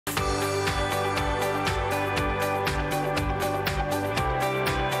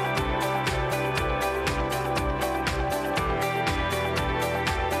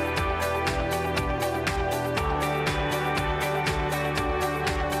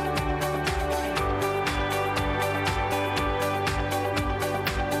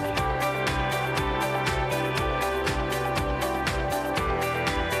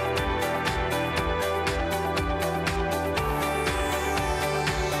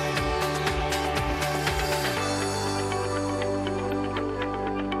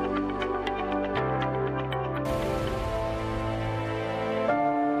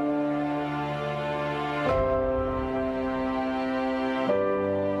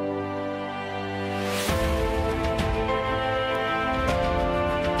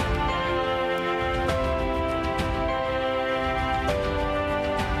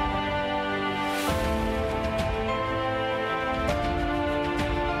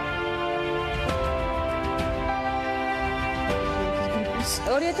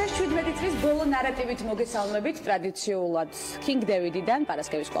2017 წლის ბოლო ნარატივით მოგესალმებით ტრადიციულად King David-დან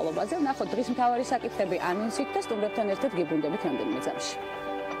პარასკევის ყოლობაზე. ვნახოთ დღის მთავარი საკითხები ანონსით და სტუმრებთან ერთად გიბრუნდებით რამდენიმე წამში.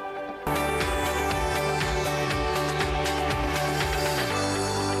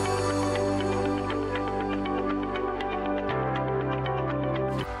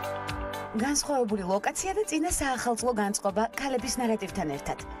 განსხვავებული ლოკაცია და წინა საახალწლო განწყობა ქალების ნარატივთან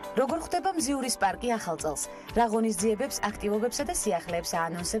ერთად. როგორ ხდება მზიურის პარკი ახალ წელს? რა ღონისძიებებს, აქტივობებსა და სიახლეებს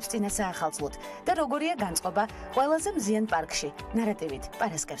აანონსებს წინა საახალწლოდ და როგორია განწყობა ყველაზე მზიან პარკში ნარატივით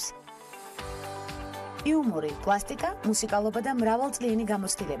პარასკევს. იუმორი, პლასტიკა, მუსიკალობა და მრავალწლიანი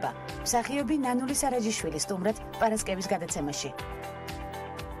გამოცდილება. მსახიობი ნანული სარაჯიშვილი სტუმრად პარასკევის გადაცემაში.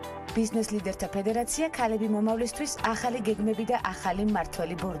 ბიზნეს ლიდერთა ფედერაცია ქალები მომავლისთვის ახალი გეგმები და ახალი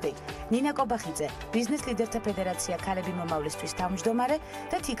მმართველი ბორდი. ნინა კობახიძე, ბიზნეს ლიდერთა ფედერაცია ქალები მომავლისთვის თავმჯდომარე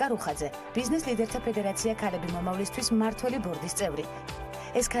და თიკა რუხაძე, ბიზნეს ლიდერთა ფედერაცია ქალები მომავლისთვის მმართველი ბორდის წევრი.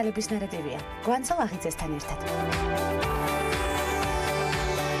 ეს ქალების ნარატივია. გვანცალ აღიძესთან ერთად.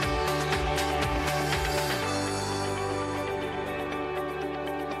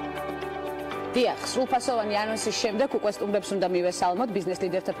 დიახ, სრულფასოვანი ანონსის შემდეგ უკვე სტუმრებს უნდა მივესალმოთ ბიზნეს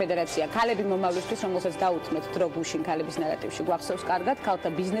ლიდერთა ფედერაცია ქალები მომავლისთვის, რომელსაც დაუთმეთ დრო გუშინ ქალების ნარატივში. გვახსოვს კარგად ქალთა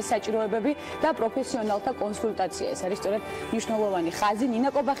ბიზნეს საჭიროებები და პროფესიონალთა კონსულტაცია. ეს არის სწორედ მნიშვნელოვანი ხაზი. ნინა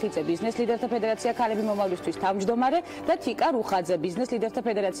კობახიძე, ბიზნეს ლიდერთა ფედერაცია ქალები მომავლისთვის თავმჯდომარე და თიკა რუხაძე, ბიზნეს ლიდერთა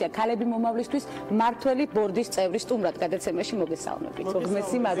ფედერაცია ქალები მომავლისთვის მმართველი ბორდის წევრი სტუმრად გადაცემაში მოგესალმებით.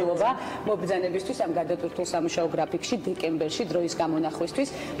 უღმესი მადლობა მობრძანებისთვის ამ გადატვირთულ სამუშაო გრაფიკში დეკემბერში დროის გამონახვისთვის.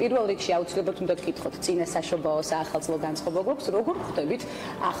 პირველ რიგში აუცილებლად უნდა გკითხოთ წინა საშობაო საახალწლო განწყობა გვაქვს, როგორ ხვდებით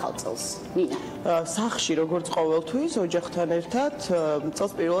ახალ წელს? ნინა. სახში როგორც ყოველთვის ოჯახთან ერთად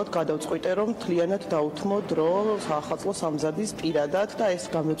წელს პირველად გადავწყვიტე რომ მთლიანად დავუთმო დრო საახალწლო სამზადის პირადად და ეს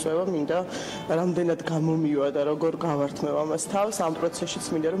გამოწვევა მინდა რამდენად გამომივა და როგორ გავართმევ ამას თავს ამ პროცესშიც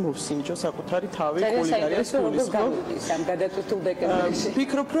მინდა რომ მოვსინჯო საკუთარი თავი კულინარიას გულისხმობ ამ გადატვირთულ დეკემბერში.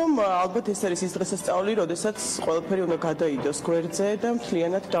 ვფიქრობ რომ ალბათ ეს არის ის დღესასწაული როდესაც ყველაფერი უნდა გადაიდოს გვერდზე და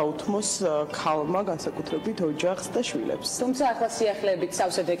მთლიანად დაუთმოს ქალმა განსაკუთრებით ოჯახს და შვილებს. თუმცა ახლა სიახლეებით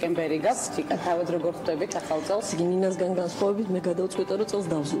სავსე დეკემბერი გაქვს, თიკა თავად როგორ ხვდებით ახალ წელს? ნინასგან განსხვავებით მე გადავწყვიტე რომ წელს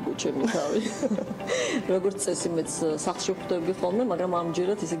დავზრუნო ჩემი თავი. როგორც წესი მეც სახლში ხვდები ხოლმე, მაგრამ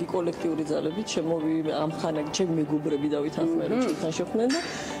ამჯერად ესე იგი კოლექტიური ძალებით ამ ხანა ჩემი მეგობრები დავითანხმე რომ ჩვენთან შეხვდნენ და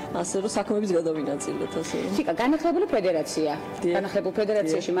ასე რომ საქმეებს გადავინაწილეთ ასე რომ. თიკა განახლებულ ფედერაცია. განახლებულ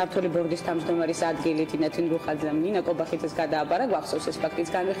ფედერაციაში მმართველი ბორდის თავმჯდომარის ადგილი თინათინ რუხაძემ ნინა კობახიძეს გადააბარა, გვახსოვს ეს ფაქტიც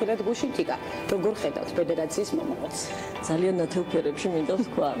განვიხილეთ გუშინ. თიკა, როგორ ხედავთ ფედერაციის მომავალს? ძალიან ნათელ ფერებში მინდა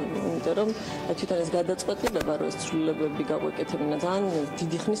ვთქვა, იმიტომ რომ თვითონ ეს გადაწყვეტილება რომ ეს ცვლილებები გავაკეთებინა ძალიან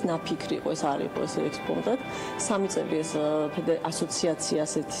დიდი ხნის ნაფიქრი იყო, ეს არ იყო ეს ექსპონტად. 3 წელი ეს ასოციაცია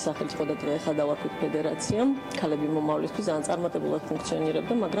ასეთი სახელით იყო და დღე ხა დავარქვით ფედერაცია ქალები მომავლისთვის ძალიან წარმატებულად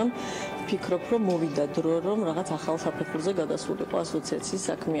ფუნქციონირებდა, მაგრამ ვფიქრობ რომ მოვიდა დრო რომ რაღაც ახალ საფეხურზე გადასულიყო ასოციაციის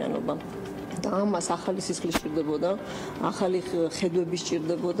საქმიანობა. და ამას ახალი სისხლი სჭირდებოდა, ახალი ხედვები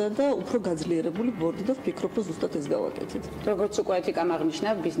სჭირდებოდა და უფრო გაძლიერებული ბორდი და ვფიქრობ რომ ზუსტად ეს გავაკეთეთ. როგორც უკვე თიკამ აღნიშნა,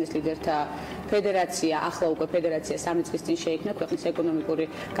 ბიზნეს ლიდერთა ფედერაცია, ახლა უკვე ფედერაცია 3 წლის წინ შეიქმნა ქვეყნის ეკონომიკური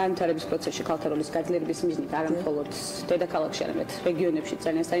განვითარების პროცესში ქალთა როლის გაძლიერების მიზნით, არა მხოლოდ დედაქალაქში, არამედ რეგიონებში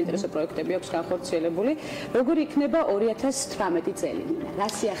ძალიან საინტერესო პროექტები აქვს განხორციელებული. როგორი იქნება 2018 წელი? რა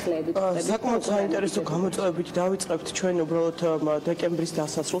სიახლეებით ხდება? საკმაოდ საინტერესო გამოწვევებით დავიწყებთ ჩვენ უბრალოდ დეკემბრის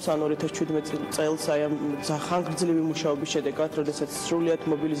დასასრულს, ან 2017 წელს აი ამ ხანგრძლივი მუშაობის შედეგად, როდესაც სრულიად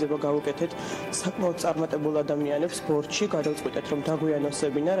მობილიზება გავუკეთეთ საკმაოდ წარმატებულ ადამიანებს ბორდში, გადავწყვიტეთ რომ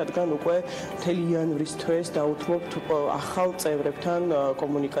დაგვიანოსებინა, რადგან უკვე მთელი იანვრის თვეს დაუთმობთ ახალ წევრებთან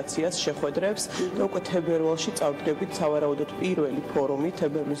კომუნიკაციას, შეხვედრებს და უკვე თებერვალში წავდგებით სავარაუდოდ პირველი ფორუმი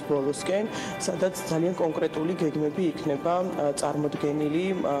თებერვლის ბოლოსკენ, სადაც ძალიან კონკრეტული გეგმები იქნება წარმოდგენილი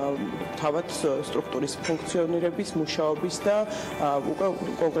თავად სტრუქტურის ფუნქციონირების, მუშაობის და უკვე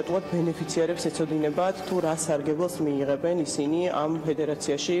კონკრეტულად ბენეფიციარებს ეცოდინებათ თუ რა სარგებლოს მიიღებენ ისინი ამ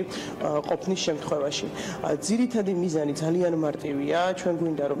ფედერაციაში ყოფნის შემთხვევაში. ძირითადი მიზანი ძალიან მარტივია, ჩვენ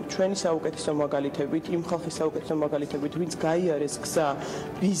გვინდა რომ ჩვენი საუკეთესო მაგალითებით, იმ ხალხის საუკეთესო მაგალითებით, ვინც გაიარეს გზა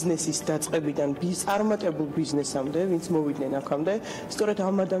ბიზნესის დაწყებიდან წარმატებულ ბიზნესამდე, ვინც მოვიდნენ აქამდე, სწორედ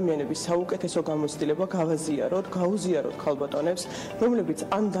ამ ადამიანების საუკეთესო გამოცდილება გავაზიაროთ, გაუზიაროთ ქალბატონებს, რომლებიც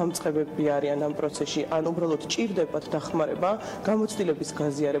ან დამწყებები არიან ამ პროცესში, ან უბრალოდ ჭირდებათ დახმარება, გამოცდილების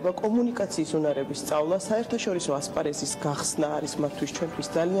გაზიარება, კომუნიკაცია კომუნიკაციის უნარების სწავლა, საერთაშორისო ასპარეზის გახსნა არის მათთვის ჩვენთვის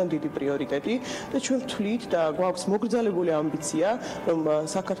ძალიან დიდი პრიორიტეტი და ჩვენ ვთვლით და გვაქვს მოგრძალებული ამბიცია, რომ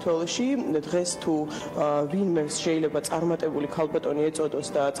საქართველოში დღეს თუ ვინმე შეიძლება წარმატებული ქალბატონი ეწოდოს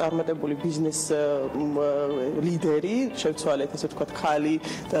და წარმატებული ბიზნეს ლიდერი, შევცვალეთ ესე ვთქვათ ხალი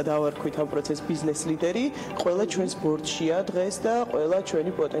და დავარქვით ამ პროცესს ბიზნეს ლიდერი, ყველა ჩვენს ბორდშია დღეს და ყველა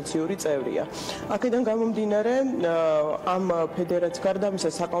ჩვენი პოტენციური წევრია. აქედან გამომდინარე, ამ ფედერაციას გარდა ამისა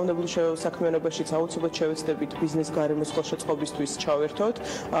საკანონმდებლო საქმიანობაშიც აუცილებლად შევეცდებით ბიზნეს გარემოს ხელშეწყობისთვის ჩავერთოთ,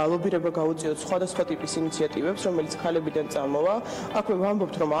 ლობირება გაუწიოთ სხვადასხვა ტიპის ინიციატივებს, რომელიც ქალებიდან წამოვა. აქვე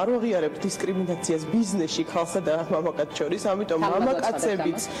ვამბობთ, რომ არ ვაღიარებთ დისკრიმინაციას ბიზნესში ქალსა და მამაკაცს შორის, ამიტომ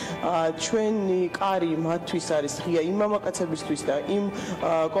მამაკაცებიც ჩვენი კარი მათთვის არის ღია იმ მამაკაცებისთვის და იმ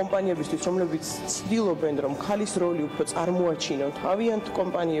კომპანიებისთვის, რომლებიც ცდილობენ, რომ ქალის როლი უფრო წარმოაჩინონ თავიანთ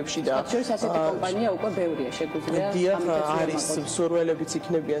კომპანიებში და შორის ასეთი კომპანია უკვე ბევრია შეგვიძლია. დიახ, არის მსურველებიც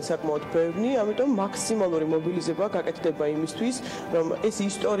იქნებიან საკმაოდ ბევრი, ამიტომ მაქსიმალური მობილიზება გაკეთდება იმისთვის, რომ ეს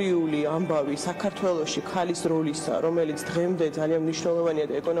ისტორიული ამბავი საქართველოში ქალის როლისა, რომელიც დღემდე ძალიან მნიშვნელოვანია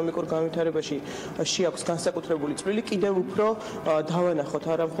და ეკონომიკურ განვითარებაში შეაქვს განსაკუთრებული წვლილი, კიდევ უფრო დავანახოთ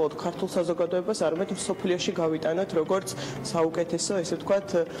არა მხოლოდ ქართულ საზოგადოებას, არამედ მსოფლიოში გავიტანოთ როგორც საუკეთესო, ესე ვთქვათ,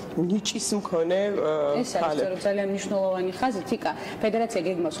 ნიჭის მქონე ქალები. ეს არის ძალიან მნიშვნელოვანი ხაზი. თიკა, ფედერაცია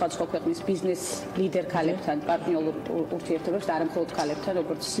გეგმავს სხვადასხვა ქვეყნის ბიზნეს ლიდერ ქალებთან პარტნიორულ ურთიერთობებს და არა მხოლოდ ქალებთან,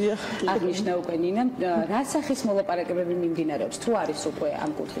 როგორც აღნიშნა უკვე ნინა. რა სახის მოლაპარაკებები მიმდინარეობს? თუ არის უკვე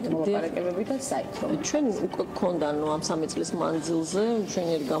ამ კუთხით მოლაპარაკებები და საით? ჩვენ უკვე გქონდა ამ 3 წლის მანძილზე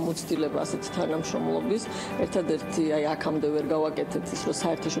ჩვენი გამოცდილება ასეთი თანამშრომლობის. ერთადერთი აი აქამდე ვერ გავაკეთეთ ის, რომ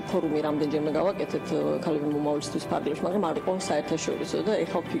საერთაშორისო ფორუმი რამდენჯერმე გავაკეთეთ ქალები მომავლისთვის ფარგლებში, მაგრამ არ იყო საერთაშორისო და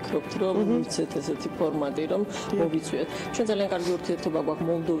ეხლა ვფიქრობთ, რომ მიცეთ ესეთი ფორმატი, რომ მოვიწვიეთ. ჩვენ ძალიან კარგი ურთიერთობა გვაქვს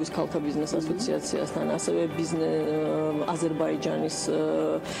მოლდოვის ქალთა ბიზნეს ასოციაციასთან, ასევე აზერბაიჯანის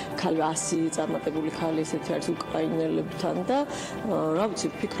ქალი 100 წარმატებული ქალი ესეთი არის უკრაინელებთან და რა ვიცი,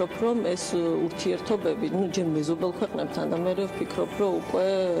 ვფიქრობ, რომ ეს ურთიერთობები, ჯერ მეზობელ ქვეყნებთან და მე ვფიქრობ, რომ უკვე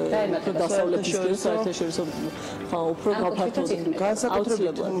დასავლეთის საერთაშორისო უფრო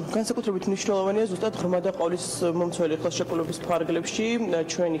გაფართოვდება. განსაკუთრებით მნიშვნელოვანია ზუსტად ღრმა და ყოლის მომცველი ხელშეკრულების ფარგლებში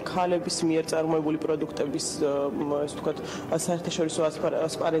ჩვენი ქალების მიერ წარმოებული პროდუქტების ასე ვთქვათ საერთაშორისო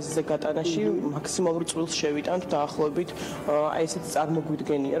ასპარეზზე გატანაში მაქსიმალურ წვლილს შევიტანთ დაახლოებით აი ესეც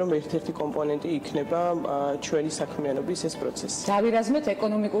წარმოგვიდგენია რომ ერთ-ერთი კომპონენტი იქნება ჩვენი საქმიანობის ეს პროცესი. დავირაზმეთ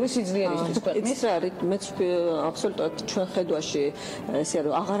ეკონომიკური სიძლიერისთვის ქვეყნის. ეს არის მეც აბსოლუტურად ჩვენ ხედვაში ესე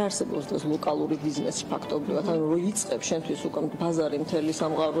რომ აღარ არსებობს ეს ლოკალური ბიზნესი ფაქტობრივად ანუ რო იწყებ შენთვის უკვე ბაზარი მთელი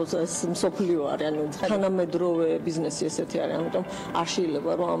სამყაროზე ეს მსოფლიო არის ანუ თანამედროვე ბიზნესი ესეთი არის ამიტომ არ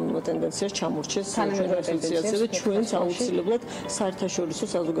შეიძლება რომ ამ ტენდენციას ჩამორჩეს ჩვენი ასოციაცია და ჩვენც აუცილებლად საერთაშორისო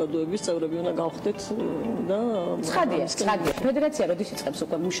საზოგადოების წევრები უნდა გავხდეთ და ცხადია ფედერაცია როდის იწყებს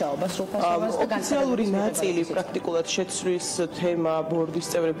უკვე მუშაობას სრულფასოვანს და ოფიციალური ნაწილი პრაქტიკულად შეცვლის თემა ბორდის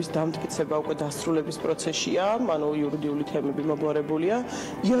წევრების დამტკიცება უკვე დასრულების პროცესია ანუ იურიდიული თემები მოგვარებულია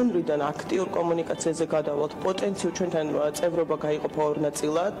იანვრიდან აქტიურ კომუნიკაციაზე გადავალთ პოტენციურ ჩვენთან წევრობა გაიყოფა ორ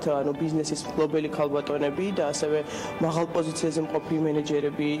ნაწილად ანუ ბიზნესის მფლობელი ქალბატონები და ასევე მაღალ პოზიციაზე მყოფი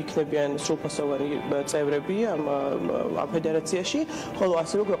მენეჯერები იქნებიან სრულფასოვანი წევრები ამ ფედერაციაში ხოლო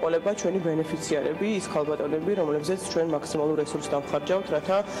ასევე გვეყოლება ჩვენი ბენეფიციარები ის ქალბატონები რომლებზეც ჩვენ მაქსიმალურ რესურსს დავხარჯავთ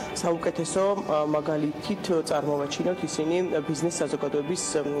რათა საუკეთესო მაგალითით წარმოვაჩინოთ ისინი ბიზნეს საზოგადოების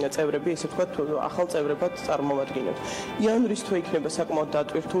წევრები ესე ვთქვათ ახალ წევრებად წარმოვადგინოთ იანვრის თვე იქნება საკმაოდ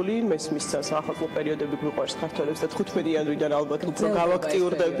დატვირთული მესმის საახალწლო პერიოდები გვიყვარს ქართველებს და 15 იანვრიდან ალბათ უფრო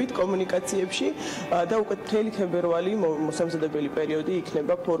გავაქტიურდებით კომუნიკაციებში და უკვე მთელი თებერვალი მოსამზადებელი პერიოდი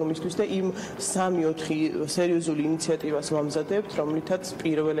იქნება ფორუმისთვის და იმ 3-4 სერიოზული ინიციატივას ვამზადებთ რომლითაც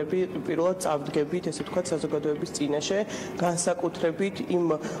პირველად წავდგებით ესე ვთქვათ საზოგადოების წინაშე განსაკუთრებით იმ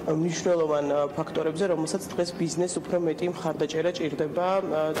მნიშვნელოვან ფაქტორებზე რომელსაც დღეს ბიზნეს უფრო მეტი მხარდაჭერა ჭირდება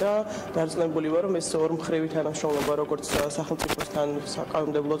და დარწმუნებული ვარ რომ ეს ორმხრივი თანამშრომლობა როგორც სახელმწიფოსთან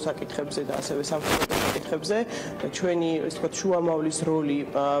საკანონმდებლო საკითხებზე და ასევე სამხედრო საკითხებზე და ჩვენი ესე ვთქვათ შუამავლის როლი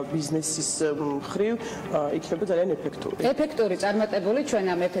ბიზნესის მხრივ იქნება ძალიან ეფექტური. ეფექტური წარმატებული ჩვენ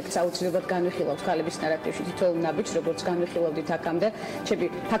ამ ეფექტს აუცილებლად განვიხილავთ ქალების ნარატივში თითოეულ ნაბიჯს როგორც განვიხილავდით აქამდე ჩემი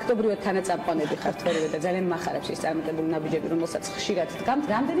ფაქტობრივად თანაწამყვანები ხართ თორემ და ძალიან მახარებს ის წარმატებული ნაბიჯები რომელსაც ხშირად დგამთ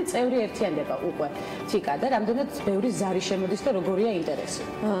რამდენი წევრი ერთიანდება უკვე თიკა და რამდენად ბევრი ზარი შემოდის და როგორია ინტერესი.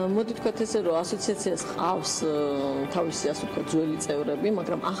 მოდი თქვათ ესე რომ ასოციაციას ყავს თავისი ასე ვთქვათ ძველი წევრები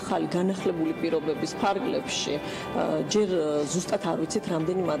მაგრამ ახალი განახლებული პირობების ფარგლებში ჯერ ზუსტად არ ვიცით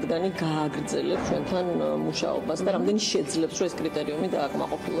რამდენი მათგანი გააგრძელებს ჩვენთან მუშაობას და რამდენი შეძლებს რომ ეს კრიტერიუმი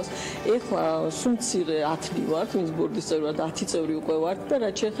დააკმაყოფილოს. ეხლა სულ მცირე 10 ვართ, ვინც ბორდის წევრი ვართ, 10 წევრი უკვე ვართ და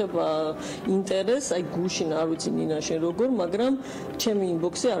რაც შეეხება ინტერესს, აი გუშინ არ ვიცი ნინა შენ როგორ, მაგრამ ჩემი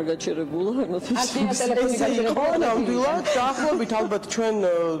ინბოქსი არ გაჩერებულა, ნამდვილად დაახლოებით ალბათ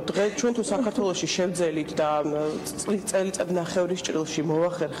ჩვენ თუ საქართველოში შევძელით და წელიწად ნახევრის ჭრილში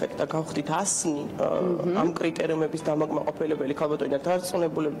მოვახერხეთ და გავხდით 100 ამ კრიტერიუმების დამაკმაყოფილებელი ქალბატონი და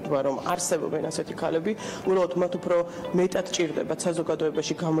დარწმუნებულებმა რომ არსებობენ ასეთი ქალები, უბრალოდ მათ უფრო მეტად ჭირდებათ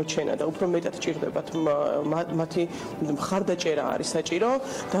საზოგადოებაში გამოჩენა და უფრო მეტად ჭირდებათ მათი მხარდაჭერა არის საჭირო.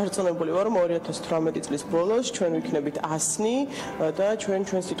 დარწმუნებული ვარ რომ 2018 წლის ბოლოს ჩვენ ვიქნებით 100 და ჩვენ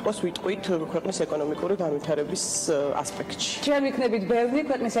სიტყვას ვიტყვით ქვეყნის ეკონომიკური განვითარების ასპექტში. ჩვენ ვიქნებით ბევრი,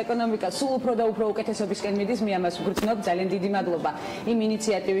 ქვეყნის ეკონომიკა სულ უფრო და უფრო უკეთესობისკენ მიდის, მე ამას ვგრძნობ. ძალიან დიდი მადლობა იმ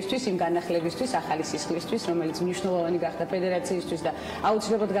ინიციატივისთვის, იმ განახლებისთვის, ახალი სისხლისთვის, რომელიც მნიშვნელოვანი გახდა ფედერაციისთვის და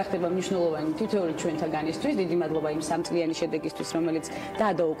აუცილებლად გახდება მნიშვნელოვანი თითოეული ჩვენთაგანისთვის. დიდი მადლობა იმ სამწლიანი შედეგისთვის, რომელიც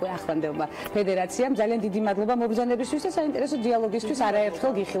დადო უკვე ახლანდელმა ფედერაციამ. ძალიან დიდი მადლობა მობრძანებისთვის და საინტერესო დიალოგისთვის.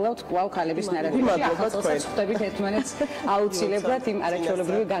 არაერთხელ გიხილავთ კვლავ ქალების ნარატივში. მადლობა თქვენ. ხვდებით ერთმანეთს აუცილებლად იმ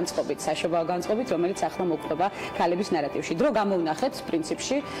არაჩვეულებრივი განწყობით, საშობაო განწყობით, რომელიც ახლა მოხდება ქალების ნარატივში. დრო გამოვნახეთ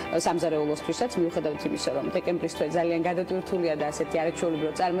პრინციპში სამზარეულოსთვისაც, მიუხედავად იმისა, რომ დეკემბრის თვე ძალიან გადატვირთულია და ასეთი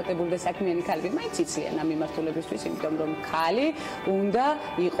არაჩვეულებრივი წარმატებული და საქმიანი ქალები მაინც იცლიან ამ მიმართულებისთვის, იმიტომ რომ ქალი უნდა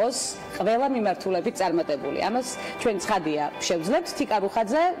იყოს ყველა მიმართულებით წარმატებული. ამას ჩვენ ცხადია შევძლებთ. თიკა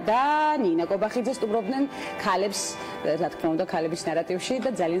რუხაძე და ნინა კობახიძე სტუმრობდნენ ქალებს, რა თქმა უნდა, ქალების ნარატივში და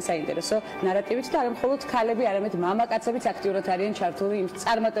ძალიან საინტერესო ნარატივით და არა მხოლოდ ქალები, არამედ მამაკაცებიც აქტიურად არიან ჩართული იმ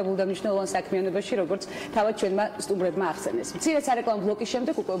წარმატებულ და მნიშვნელოვან საქმიანობაში, როგორც თავად ჩვენმა სტუმრებმა ახსენეს. მცირე სარეკლამო ბლოკის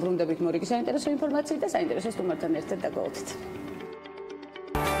შემდეგ უკვე ბრუნდებით მორიგი საინტერესო ინფორმაციით და საინტერესო სტუმართან ერთად დაგვალოთ.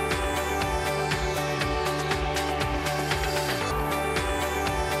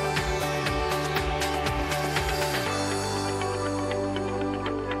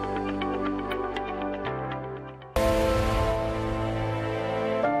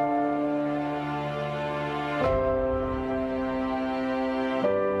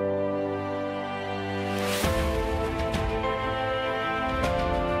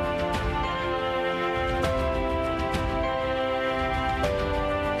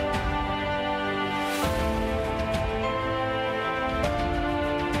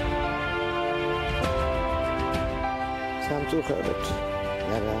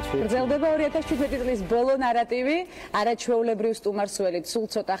 გრძელდება 2017 წლის ბოლო ნარატივი, არაჩვეულებრივ სტუმარს ველით სულ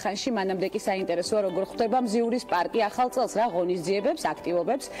ცოტა ხანში, მანამდე კი საინტერესოა როგორ ხვდება მზიურის პარკი ახალ წელს, რა ღონისძიებებს,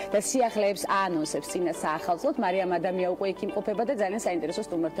 აქტივობებს და სიახლეებს აანონსებს წინა საახალწლოდ. მარიამ ადამია უკვე იქ იმყოფება და ძალიან საინტერესო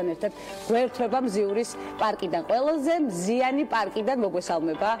სტუმართან ერთად გვერდება მზიურის პარკიდან. ყველაზე მზიანი პარკიდან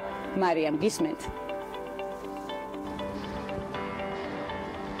მოგვესალმება მარიამ, გისმენთ?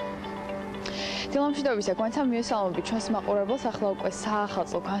 დილამშვიდობისა, გვანცა მივესალმებით ჩვენს მაყურებელს ახლა უკვე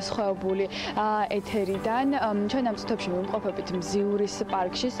საახალწლო განსხვავებული ეთერიდან. ჩვენ ამ წუთებში ვიმყოფებით მზიურის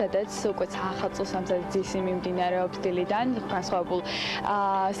პარკში, სადაც უკვე საახალწლო სამზადისი მიმდინარეობს დილიდან. განსხვავებულ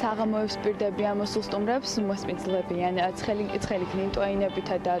საღამოებს პირდები ამოსულ სტუმრებს, მოსპინძლებიან ცხელი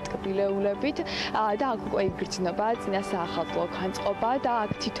გნინტვაინებითა და ტკბილეულებით და აქ უკვე იგრძნობა წინა საახალწლო განწყობა და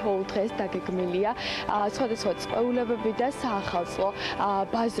აქ თითოეულ დღეს დაგეგმილია სხვადასხვა წყვეულებები და საახალწლო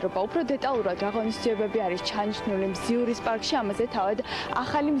ბაზრობა. უფრო დეტალურად ღონისძიებები არის ჩანიშნული მზიურის პარკში, ამაზე თავად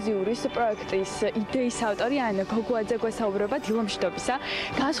ახალი მზიურის პროექტის იდეის ავტორი ანა გოგუაძე გვესაუბრება. დილამშვიდობისა,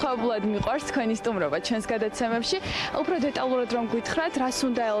 განსხვავებულად მიყვარს თქვენი სტუმრობა ჩვენს გადაცემებში. უფრო დეტალურად რომ გითხრათ, რას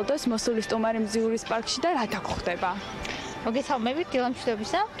უნდა ელოდოს მოსული სტუმარი მზიურის პარკში და რა დაგხვდება? მოგესალმებით,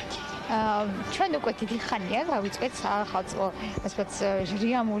 დილამშვიდობისა. ჩვენ უკვე დიდი ხანია გავიწყეთ საახალწლო ასე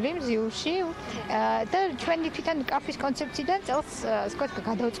ჟრიამული მზიურში და ჩვენი თვითონ კაფის კონცეფციიდან წელს ასე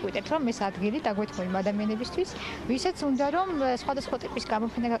გადავწყვიტეთ რომ ეს ადგილი დაგვეთმოიმ ადამიანებისთვის, ვისაც უნდა რომ სხვადასხვა ტიპის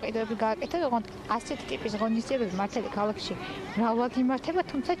გამოფენა გაყიდვები გააკეთოთ, ოღონდ ასეთი ტიპის ღონისძიებები მართალი ქალაქში მრავლად იმართება,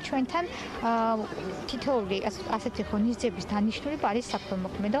 თუმცა ჩვენთან თითოეული ასეთი ღონისძიების დანიშნული არის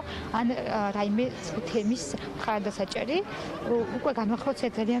საქველმოქმედო ან რაიმე თემის მხარდასაჭერი. უკვე განვახილოთ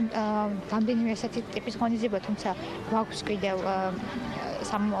ძალიან რამდენიმე ასეთი ტიპის ღონისძიება, თუმცა გვაქვს კიდევ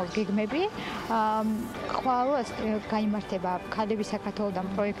სამომავლო გეგმები. ხვალ გაიმართება ქალების საქართველოდან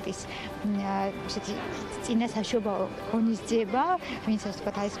პროექტის ესეთი წინასაშობაო ღონისძიება, ვინც ასე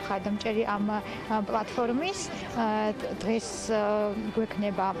ვთქვათ არის მხარდამჭერი ამ პლატფორმის. დღეს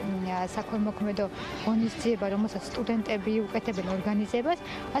გვექნება საქველმოქმედო ღონისძიება, რომელსაც სტუდენტები უკეთებენ ორგანიზებას.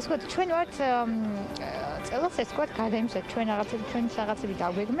 ასე ვთქვათ, ჩვენ ვართ წელს, ასე ვთქვათ, გარდა იმისა, ჩვენ რაღაცები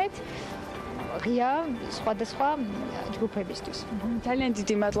დაგვეგმეთ. ღია სხვადასხვა ჯგუფებისთვის. ძალიან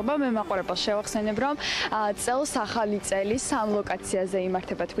დიდი მადლობა. მე მაყურებელს შევახსენებ, რომ წელს ახალი წელი სამ ლოკაციაზე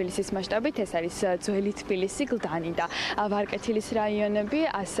იმართება თბილისის მასშტაბით. ეს არის ძველი თბილისი, გლდანი და ვარკეთილის რაიონები.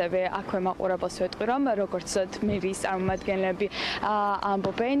 ასევე აქვე მაყურებელს ვეტყვი, რომ როგორც მერიის წარმომადგენლები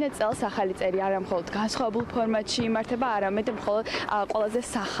ამბობენ, წელს ახალი წელი არა მხოლოდ განსხვავებულ ფორმატში იმართება, არამედ მხოლოდ ყველაზე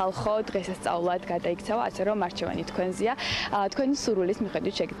სახალხო დღესასწაულად გადაიქცევა, ასე რომ არჩევანი თქვენზეა. თქვენი სურვილის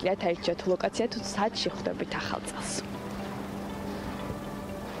მიხედვით შეგიძლიათ აირჩიოთ ლოკაცია თუ სად შეხვდებით ახალ წელს.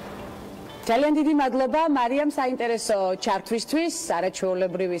 ძალიან დიდი მადლობა მარიამ საინტერესო ჩართვისთვის,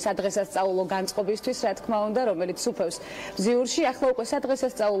 არაჩვეულებრივი სადღესასწაულო განწყობისთვის, რა თქმა უნდა, რომელიც სუფევს ბზიურში. ახლა უკვე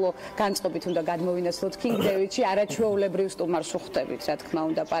სადღესასწაულო განწყობით უნდა გადმოვინაცვლოთ კინგ-დევიდში, არაჩვეულებრივ სტუმარს ვხვდებით, რა თქმა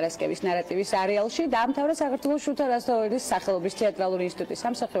უნდა, პარასკევის ნარატივის არეალში. დაამთავრა საქართველოს შუთა რასტაველის სახელობის თეატრალური ინსტიტუტის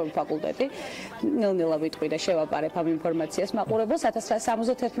სამსახიობო ფაკულტეტი. ნელ-ნელა ვიტყვი და შევაპარებ ამ ინფორმაციას მაყურებელს.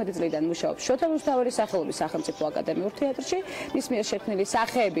 1971 წლიდან მუშაობს შოთა რუსთაველის სახელობის სახელმწიფო აკადემიურ თეატრში. მის მიერ შექმნილი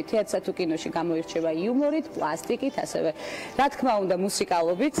სახეები თეატრსა თუ კინოში გამოირჩევა იუმორით, პლასტიკით, ასევე რა თქმა უნდა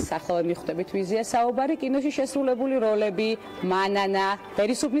მუსიკალობით. ახლა მიხვდებით ვიზია საუბარი, კინოში შესრულებული როლები, მანანა,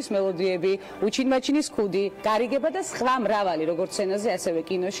 ფერისუფლის მელოდიები, უჩინმაჩინის ქუდი, გარიგება და სხვა მრავალი, როგორც სცენაზე, ასევე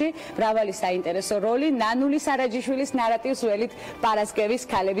კინოში. მრავალი საინტერესო როლი ნანული სარაჯიშვილის ნარატივს ველით პარასკევის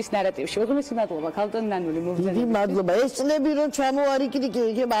ქალების ნარატივში. უღმესი მადლობა, ქალბატონ ნანული, მოგზაურობთ. დიდი მადლობა. ეს წლები რომ ჩამოარიკრიკე,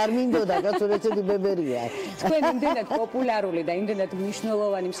 იქ არ მინდოდა, კაცო, ესეთი ბებერია. თქვენ იმდენად პოპულარული და იმდენად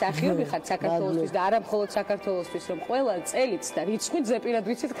მნიშვნელოვანი მსახიობი ხართ საქართველოსთვის და არა მხოლოდ საქართველოსთვის, რომ ყველა წელიც და რიცხვით ზეპირად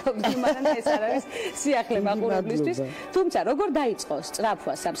ვიცით მაგრამ ეს არ არის სიახლე მაყურებლისთვის. თუმცა როგორ დაიწყო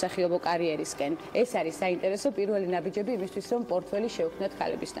სწრაფვა სამსახიობო კარიერისკენ? ეს არის საინტერესო პირველი ნაბიჯები იმისთვის, რომ პორტფელი შევქმნათ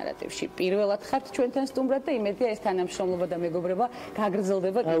ქალების ნარატივში. პირველად ხართ ჩვენთან სტუმრად და იმედია ეს თანამშრომლობა და მეგობრობა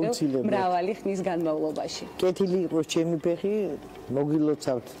გაგრძელდება კიდევ მრავალი ხნის განმავლობაში. კეთილი იყოს ჩემი ფეხი,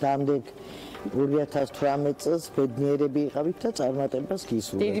 მოგილოცავთ რამდენ 2018 წელს ბედნიერები იყავით და წარმატებას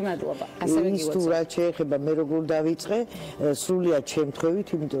გისურვებთ. დიდი მადლობა. ასევე ის თუ რა შეეხება მე როგორ დავიწყე, სრულიად შემთხვევით,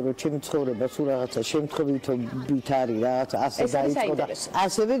 იმიტომ რომ ჩემი ცხოვრება სულ რაღაცა შემთხვევითობით არის, რაღაც ასე დაიწყო და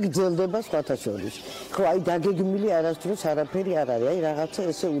ასევე გრძელდება სხვათა შორის. ხო, აი დაგეგმილი არასდროს არაფერი არ არის, აი რაღაცა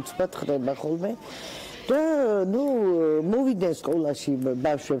ესე უცბად ხდება ხოლმე. და ნუ მოვიდნენ სკოლაში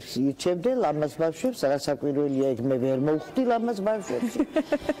ბავშვებს ირჩევდნენ ლამაზ ბავშვებს, რასაკვირველია იქ მე ვერ მოვხვდი ლამაზ ბავშვებს.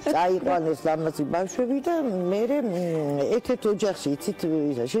 წაიყვანეს ლამაზი ბავშვები და მე ერთ-ერთ ოჯახში იცით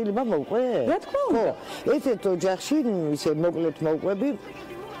შეიძლება მოვყვე? რა თქმა უნდა. ხო, ერთ-ერთ ოჯახში ისე მოკლედ მოვყვები.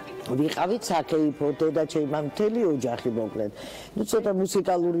 ვიყავით საქეიფო დედაჩემა მთელი ოჯახი მოკლედ. ნუ ცოტა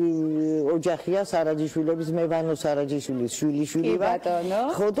მუსიკალური ოჯახია სარაჯიშვილების, მე ვანო სარაჯიშვილის შვილიშვილი ვარ.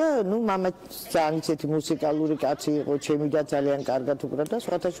 ხო და ნუ მამა ძალიან ისეთი მუსიკალური კაცი იყო, ჩემი და ძალიან კარგად უკრავდა,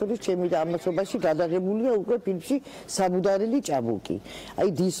 სხვათა შორის ჩემი და ამასობაში გადაღებულია უკვე ფილმში სამუდარელი ჭაბუკი. აი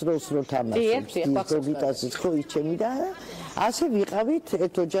დის როლს რო თამაშობს, გიტარის ხო ის ჩემი და ასე ვიყავით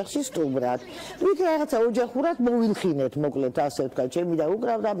ერთ ოჯახში სტუმრად. ვით რაღაცა ოჯახურად მოვილხინეთ მოკლედ ასე ვთქვა, ჩემი და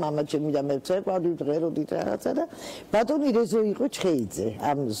უკრავდა, მამა ჩემი და მე წეყვავდით, ღეროდით რაღაცა და ბატონი რეზო იყო ჩხეიძე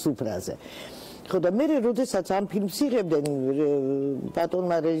ამ სუფრაზე. ხო და მე როდესაც ამ ფილმს იღებდნენ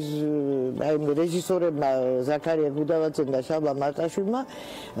ბატონმა რეჟისორებმა ზაქარია გუდავაძემ და შაბლა მარტაშვილმა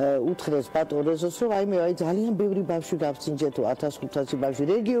უთხრეს ბატონ რეზოს რომ აი ძალიან ბევრი ბავშვი გავცინჯეთო 1500 ბავშვი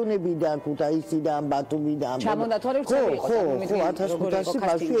რეგიონებიდან ქუთაისიდან ბათუმიდან ჩამონათვალე რცევი იყო ხო 1500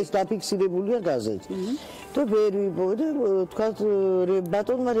 ბავშვი ეს დაფიქსირებულია გაზეთში და ვერ ვიბოდე თქვა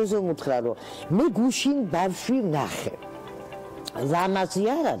ბატონმა რეზომ უთხრა რომ მე გუშინ ბავშვი ვნახე ლამაზი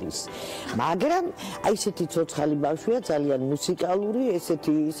არ არის, მაგრამ აი ესეთი ცოცხალი ბავშვია, ძალიან მუსიკალური,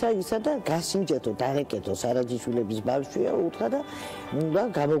 ესეთი ისა და გასინჯეთო, დარეკეთო, სარაჯიშვილების ბავშვია, უთხრა და უნდა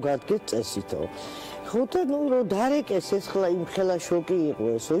გამოგადგეთ წესითო. ხო და ნუ რომ დარეკეს ეს ხლა იმ ხელა შოკი იყო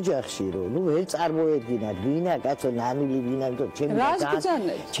ეს ოჯახში, რომ ნუ ვერ წარმოედგინათ, ვინა კაცო ნანული ვინა,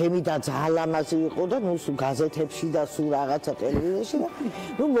 ჩემი და ძალიან ლამაზი იყო და ნუ გაზეთებში და სულ რაღაცა ტელევიზიაში და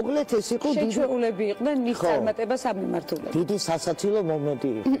ნუ მოკლედ ეს იყო დიდი შეჩეულები იყვნენ მის წარმატებას ამიმართულებით. დიდი სასაცილო მომენტი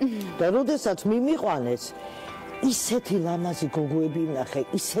იყო. და როდესაც მიმიყვანეს ისეთი ლამაზი გოგოები ვნახე,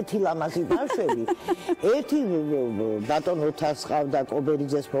 ისეთი ლამაზი ბავშვები. ერთი ბატონ ოთარს ყავდა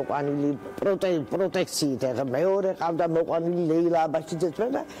კობახიძეს მოყვანილი პროტექციით, მეორე ყავდა მოყვანილი ლეილა აბაშიძეს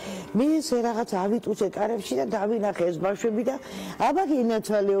და მე ესე რაღაც ავიტუცე კარებში და დავინახე ეს ბავშვები და აბა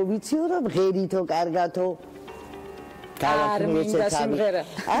ინაცვალეო ვიციო რომ ღერითო კარგათო არ მინდა სიმღერა.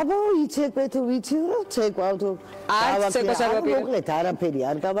 აბა იცეკვე თუ ვიციო რომ ცეკვავთო. არ ცეკვას არ ვაპირებ. მოკლედ არაფერი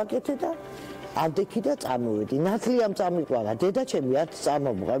არ გავაკეთე და ავდექი და წამოვედი. ნათლიამ წამიყვარა, დედა ჩემი არც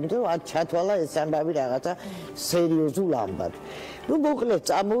წამომღა, იმიტომ რომ არც ჩათვალა ეს ამბავი რაღაცა სერიოზულ ამბად. ნუ მოკლედ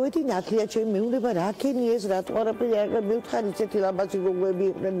წამოვედი, ნათლია ჩემი მეუბნება რა ქენი ეს რატო არაფერი არ მევთხარ ისეთი ლამაზი გოგოები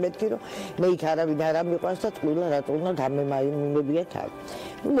იყვნენ მეთქი რომ მე იქ არავინ არ ამიყვანს და წყვილა რატო უნდა გამემაიმუნებია თავი.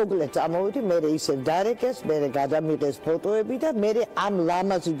 ნუ მოკლედ წამოვედი, მე ისევ დარეკეს, მე გადამიღეს ფოტოები და მე ამ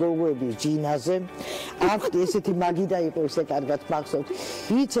ლამაზი გოგოების ჯინაზე ავხდი ესეთი მაგიდა იყო ესე კარგად მახსოვს.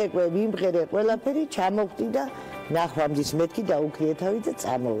 ვიცეკვე, ვიმღერე ყველაფერი ჩამოვხდი და ნახვამდის მეთქი დაუქრიე თავი და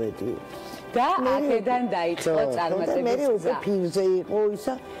წამოვედი. და აქედან დაიწყო წარმატების მე უკვე ფირზე იყო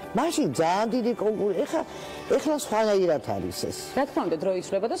ისა მაშინ ძალიან დიდი კონკურსი ეხლა სხვანაირად არის ეს რა თქმა უნდა დრო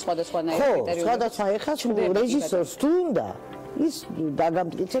იცვლება და სხვადასხვანაირად კრიტერიუმები ხო სხვადასხვა ეხლა რეჟისორს თუ უნდა ის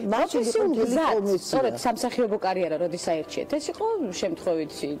დაგამტკიცებ მაშინ სწორედ სამსახიობო კარიერა როდის აირჩიეთ ეს იყო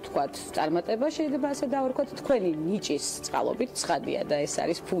შემთხვევით თქვათ წარმატება შეიძლება ასე დავარქვათ თქვენი ნიჭის წყალობით ცხადია და ეს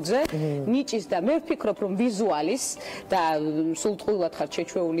არის ფუძე ნიჭის და მე ვფიქრობ რომ ვიზუალის და სულ ტყუილად ხარ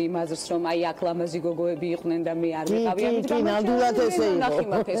შეჩვეული იმაზრს რომ აი აქ ლამაზი გოგოები იყვნენ და მე არ ვიყავი ამით ნამდვილად ესე იყო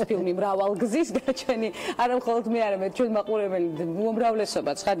ნახიმათ ეს ფილმი მრავალგზის გაჩვენი არა მხოლოდ მე არამედ ჩვენ მაყურებელი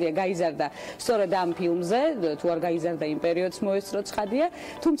უმრავლესობა ცხადია გაიზარდა სწორედ ამ ფილმზე თუ არ გაიზარდა იმ პერიოდს მოესწრო ცხადია,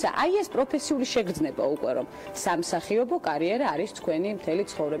 თუმცა აი ეს პროფესიული შეგრძნება უკვე რომ სამსახიობო კარიერა არის თქვენი მთელი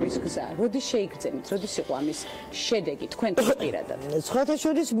ცხოვრების გზა. როდის შეიგრძენით, როდის იყო ამის შედეგი თქვენთვის პირადად? სხვათა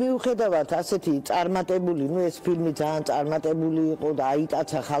შორის მიუხედავად ასეთი წარმატებული, ნუ ეს ფილმი ძალიან წარმატებული იყო და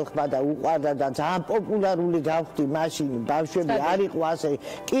აიტაცა ხალხმა და უყვარდა და ძალიან პოპულარული გავხდი მაშინ ბავშვები არ იყო ასე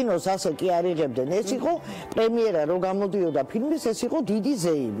კინოს ასე კი არ იღებდნენ. ეს იყო პრემიერა რო გამოდიოდა ფილმის, ეს იყო დიდი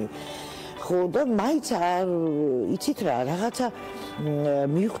ზეიმი. ხო და მაინც არ იცით რა რაღაცა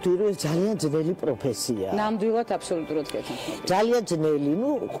მივხვდი რომ ეს ძალიან ძნელი პროფესია. ნამდვილად აბსოლუტურად გეთანხმები. ძალიან ძნელი, ნუ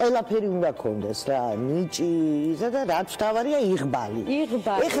ყველაფერი უნდა კონდეს რა, ნიჭი ისა და რაც თავარია იღბალი.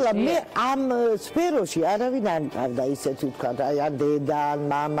 ეხლა მე ამ სფეროში არავინ არ მყავდა ისეთი ვთქვათ, აი ან დედა, ან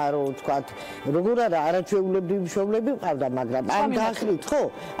მამა რო ვთქვათ, როგორ არა არაჩვეულებრივი მშობლები მყავდა, მაგრამ ამ განხრით ხო,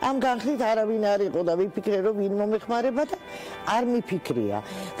 ამ განხრით არავინ არ იყო და ვიფიქრე რომ ვინ მომეხმარება და არ მიფიქრია.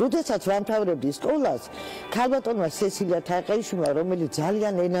 როდესაც ვამთავრებდი სკოლას, ქალბატონმა სესილია თაყაიშვილმა რომელიც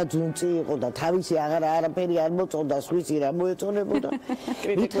ძალიან ენაძუნწი იყო და თავისი არაფერი არ მოწონდა სხვისი რა მოეწონებოდა.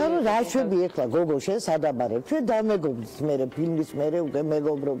 ვითარ რაშვები ეხლა გოგო შენ სადაბარებ ჩვენ დამეგობრდით მე ფილმის მე უკვე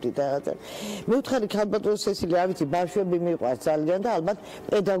მეგობრობდით რაღაცა. მე ვთხარი ქალბატონ სესილი რა ვიცი ბავშვები მიყვარს ძალიან და ალბათ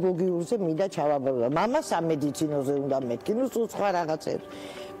პედაგოგიურზე მინდა ჩავაბარო. მამა სამედიცინოზე უნდა მეთქი, ნუ სხვა რაღაცებს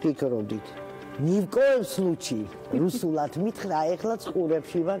ფიქრობდით. Ни в коем случае რუსულად მითხრა ეხლა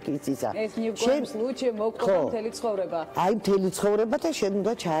წყურებში ვარ იცისა. ეს ни в коем случае მოგყვება მთელი ცხოვრება. აი მთელი ცხოვრება და შენ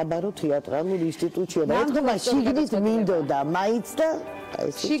უნდა ჩააბარო თეატრალურ ინსტიტუტში. ეხლა შიგნით მინდოდა მაინც და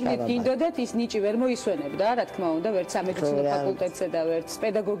შიგნით გინდოდათ ის ნიჭი ვერ მოისვენებდა რა თქმა უნდა ვერც სამედიცინო ფაკულტეტზე და ვერც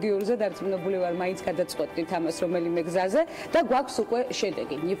პედაგოგიურზე დარწმუნებული ვარ მაინც გადაწყვეტით ამას რომელიმე გზაზე და გვაქვს უკვე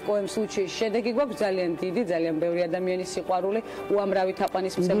შედეგი. ни в коем случае შედეგი გვაქვს ძალიან დიდი, ძალიან ბევრი ადამიანის სიყვარული, უამრავი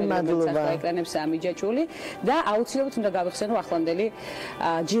თაყვანისმცემელი რომელიც ახლა ეკრანებს ამიჯაჭვული და აუცილებლად უნდა გავიხსენო ახლანდელი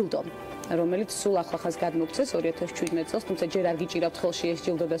ჯილდო რომელიც სულ ახლახანს გადმოგცეს 2017 წელს, თუმცა ჯერ არ გიჭირავთ ხელში ეს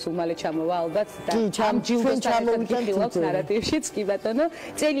ჯილდო და სულ მალე ჩამოვა ალბათ და ამ ჯილდოსთან ჩამოვიდეთ ნარატივშიც კი ბატონო,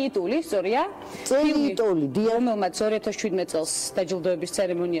 წელი იტული, სწორია? წელი იტული, რომელმაც 2017 წელს დაჯილდოების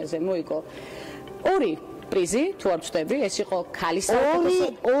ცერემონიაზე მოიგო ორი პრიზი, თუ არ ვწდები, ეს იყო ქალის საუკეთესო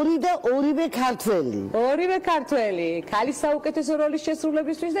ორი და ორივე ქართველი. ორივე ქართველი, ქალის საუკეთესო როლის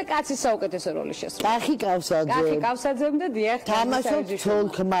შესრულებისთვის და კაცის საუკეთესო როლის შესრულებისთვის. კახი კავსაძე. კახი კავსაძემ და დიახ, თამაშობს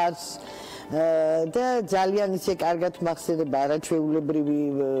ცოლ-ქმარს. და ძალიან ისე კარგად მახსენდება არაჩვეულებრივი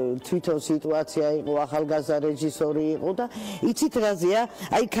თვითონ სიტუაცია იყო ახალგაზრდა რეჟისორი იყო და იცით რაზეა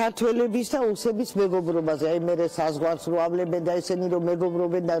აი ქართველების და უსების მეგობრობაზე აი მე საზღვარს რო ავლებენ და ესენი რომ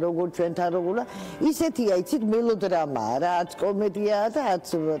მეგობრობენ და როგორ ჩვენთან როგორა ისეთია იცით მელოდრამაა რა რაც კომედიაა და რაც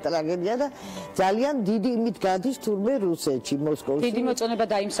ტრაგედია და ძალიან დიდი იმით გადის თურმე რუსეთში მოსკოვში დიდი მოწონება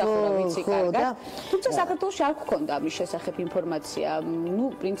დაიმსახურა ვიცი კარგად თუმცა საქართველოში არ გქონდა ამის შესახებ ინფორმაცია ნუ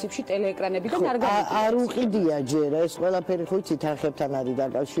პრინციპში ტელეეკრანები არ უყიდია ჯერ ეს ყველაფერი ხო იცით არხებთან არის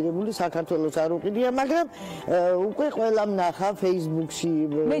დაკავშირებული საქართველოს არ უყიდია მაგრამ უკვე ყველამ ნახა Facebook-ში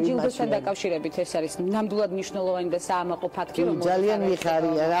მე ჯილდოსთან დაკავშირებით ეს არის ნამდვილად მნიშვნელოვანი და საამაყო ფაქტი რომ ძალიან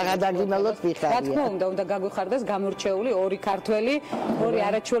მიხარია რაღა დაგიმალოთ მიხარია რა თქმა უნდა გაგვიხარდეს გამორჩეული ორი ქართველი ორი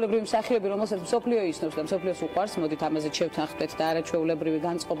არაჩვეულებრივი მსახიობი რომელსაც მსოფლიო ისნობს და მსოფლიოს უყვარს მოდით ამაზე შევთანხმდეთ და არაჩვეულებრივი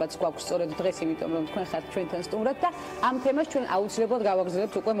განწყობაც გვაქვს სწორედ დღეს იმიტომ რომ თქვენ ხართ ჩვენთან სტუმრად და ამ თემას ჩვენ აუცილებლად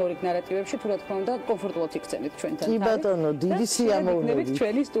გავაგრძელებთ უკვე მორიგ ნარატივი პერიოდებში თუ რა თქმა უნდა კომფორტულად იქცენით ჩვენთან. კი ბატონო, დიდი სიამოვნებით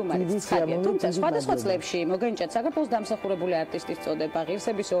ჩვენი სტუმარი. თუმცა სხვადასხვა წლებში მოგენჭათ საქართველოს დამსახურებული არტისტის წოდება,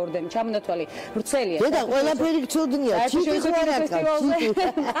 ღირსების ორდენი, ჩამონათვალი ვრცელია. დედა ყველაფერი გწოდნია, ჩიტი ხარ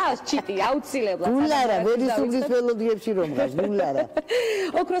ას ჩიტი აუცილებლად. გულარა, ვერისუბლის მელოდიებში რომ გას, გულარა.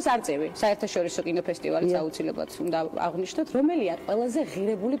 ოქროს არწივი, საერთაშორისო კინოფესტივალის აუცილებლად უნდა აღვნიშნოთ, რომელია ყველაზე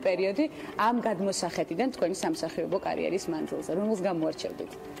ღირებული პერიოდი ამ გადმოსახედიდან თქვენი სამსახიობო კარიერის მანძილზე, რომელს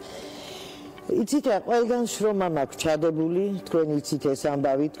გამოარჩევდით? იცით რა, ყველგან შრომა მაქვს ჩადებული, თქვენ იცით ეს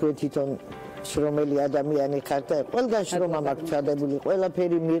ამბავი, თქვენ თვითონ შრომელი ადამიანი ხართ და ყველგან შრომა მაქვს ჩადებული,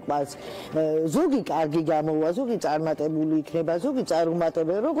 ყველაფერი მიყვარს. ზოგი კარგი გამოვა, ზოგი წარმატებული იქნება, ზოგი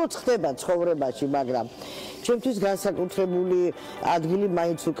წარუმატებელი, როგორც ხდება ცხოვრებაში, მაგრამ ჩემთვის განსაკუთრებული ადგილი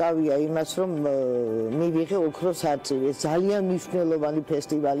მაინც უკავია იმას, რომ მივიღე ოქროს არწივი. ეს ძალიან მნიშვნელოვანი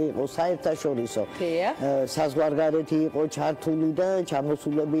ფესტივალი იყო საერთაშორისო. საზღვარგარეთი იყო ჩართული და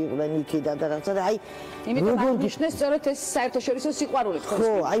ჩამოსულები იყვნენ იქიდან და რაღაცა და აი იმიტომ აღნიშნეს სწორედ ეს საერთაშორისო სიყვარული თქვენ.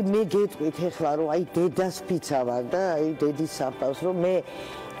 ხო, აი მე გეტყვით ეხლა რომ აი დედას ფიცა ვარ და აი დედის საფავს რომ მე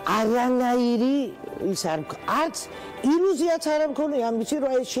არანაირი ის არც ილუზიაც არ მქონია ამისი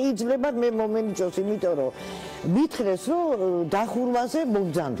რომ ეს შეიძლება მე მომენიჭოს იმიტომ რომ მითხრეს რომ დახურვაზე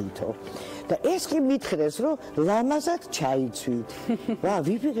მოგძანდითო და ეს კი მითხრეს რომ ლამაზად ჩაიცვით. რა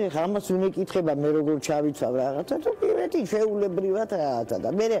ვიფიქრე ხა ამას უნეკითხება მე როგორ ჩავიცვავ რაღაცა და პირეთი შეულებრივად რაღაცა და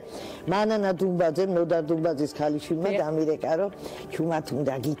მე მანანა დუმბაძე ნოდა დუმბაძის ქალიშვილმა დამირეკა რომ ჩუმათ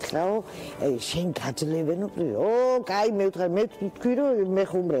უნდა გითხრაო შენ გაძლევენო ო კაი მე ვთქვა მე თქვი რომ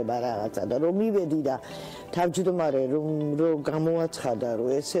მეხუმრება რაღაცა და რომ მივედი და თავმჯდომარე რომ გამოაცხადა რომ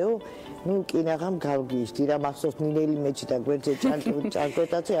ესეო ну კინაღამ გავგიშდი რა მახსოვს ნინელი მეჩი და გვერდზე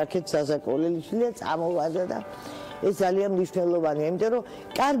ჭარკვეტაცე აქეთ საზაკოლელიშვილია წამოვადა და ეს ძალიან მნიშვნელოვანია იმიტომ რომ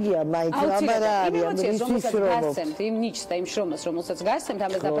კარგია მაინც აბარა არის ის შრომა იმ ნიჩს და იმ შრომას რომელსაც გასცემთ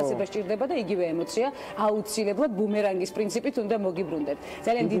ამას დაფასება სჭირდება და იგივე ემოცია აუცილებლად ბუმერანგის პრინციპით უნდა მოგიბრუნდეთ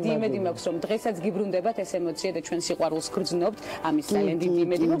ძალიან დიდი იმედი მაქვს რომ დღესაც გიბრუნდებათ ეს ემოცია და ჩვენ სიყვარულს გრძნობთ ამის ძალიან დიდი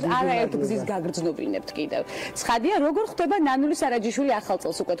იმედი მაქვს არაერთ გზის გაგრძნობინებთ კიდევ ცხადია როგორ ხდება ნანული სარაჯიშვილი ახალ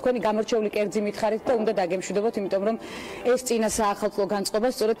წელს უკვე თქვენი გამორჩეული კერძი მითხარით და უნდა დაგემშვიდობოთ იმიტომ რომ ეს წინა საახალწლო განწყობა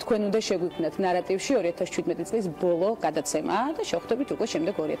სწორედ თქვენ უნდა შეგვიქმნათ ნარატივში 2017 წლის ბოლო გადაცემა და შევხვდებით უკვე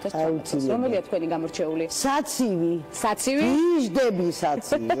შემდეგ 2018 წელს. რომელია თქვენი გამორჩეული? საცივი. საცივი? იჟდები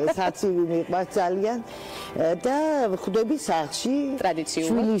საცივი. საცივი მიყვარს ძალიან და ხვდები სახლში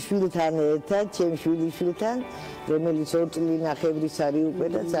ტრადიციული შვილთან ერთად, ჩემ შვილთან, რომელიც 2 წლის ნახევრის არის უკვე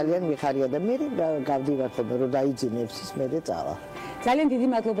და ძალიან მიხარია და მე გავდივარ ხოლმე რომ დაიძინებს ის მე და წავა. ძალიან დიდი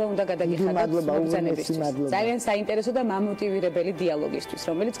მადლობა უნდა გადაგიხადოთ მოგზანებისთვის. ძალიან საინტერესო და მამოტივირებელი დიალოგისთვის,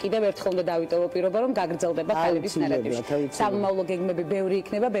 რომელიც კიდევ ერთხელ უნდა დავიტოვო პირობა, რომ გაგრძელდება ქალების ნარატივში. სამომავლო გეგმები ბევრი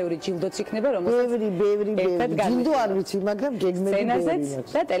იქნება, ბევრი ჯილდოც იქნება, რომელსაც ბევრი ჯილდო არ ვიცი, მაგრამ გეგმები ბევრი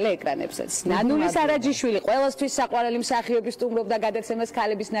და ტელეეკრანებსაც. ნანული სარაჯიშვილი ყველასთვის საყვარელი მსახიობის სტუმრობდა გადაცემას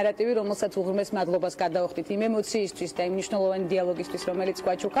ქალების ნარატივი, რომელსაც უღრმეს მადლობას გადაუხდით იმ ემოციისთვის და იმ მნიშვნელოვანი დიალოგისთვის, რომელიც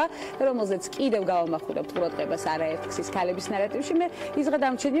გვაჩუქა და რომელზეც კიდევ გავამახვილებთ ყურადღებას არაერთ გზის ქალების ნარატივში. მე იზღა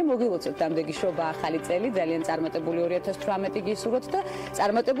დამჩენია მოგილოცოთ დამდეგი შრობა ახალი წელი ძალიან წარმატებული 2018 გისურვოთ და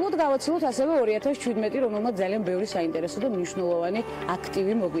წარმატებულად გავაცილოთ ასევე 2017 რომელმაც ძალიან ბევრი საინტერესო და მნიშვნელოვანი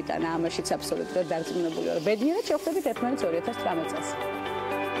აქტივი მოგვიტანა ამაშიც აბსოლუტურად დარწმუნებული ვარ. ბედნიერად შევხვდებით ერთმანეთს 2018 წელს.